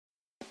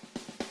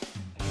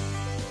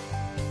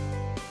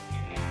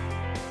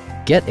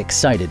Get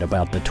excited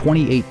about the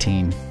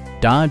 2018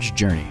 Dodge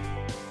Journey.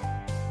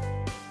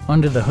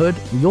 Under the hood,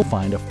 you'll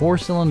find a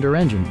 4-cylinder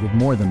engine with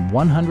more than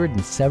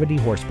 170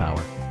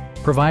 horsepower,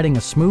 providing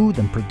a smooth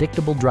and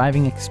predictable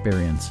driving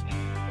experience.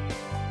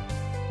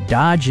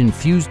 Dodge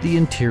infused the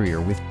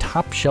interior with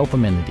top-shelf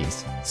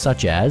amenities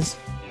such as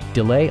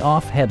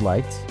delay-off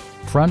headlights,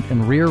 front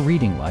and rear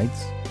reading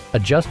lights,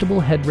 adjustable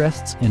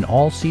headrests in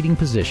all seating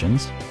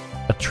positions,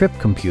 a trip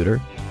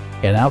computer,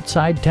 an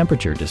outside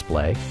temperature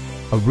display,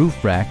 a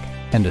roof rack,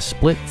 and a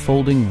split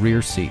folding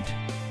rear seat.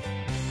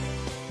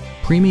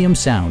 Premium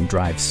sound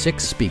drives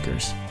 6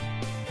 speakers,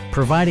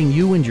 providing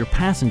you and your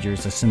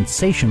passengers a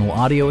sensational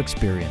audio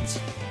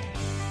experience.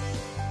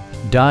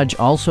 Dodge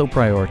also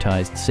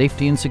prioritized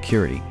safety and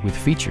security with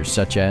features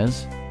such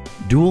as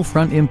dual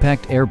front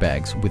impact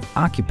airbags with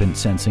occupant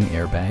sensing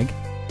airbag,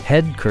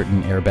 head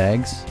curtain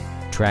airbags,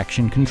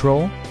 traction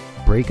control,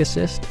 brake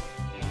assist,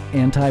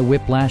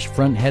 anti-whiplash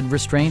front head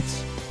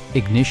restraints,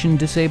 ignition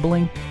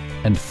disabling,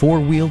 and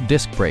 4-wheel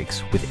disc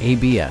brakes with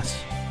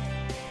ABS.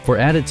 For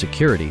added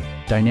security,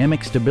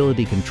 dynamic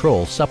stability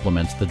control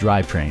supplements the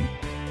drivetrain.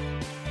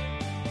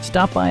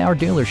 Stop by our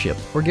dealership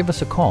or give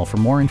us a call for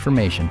more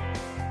information.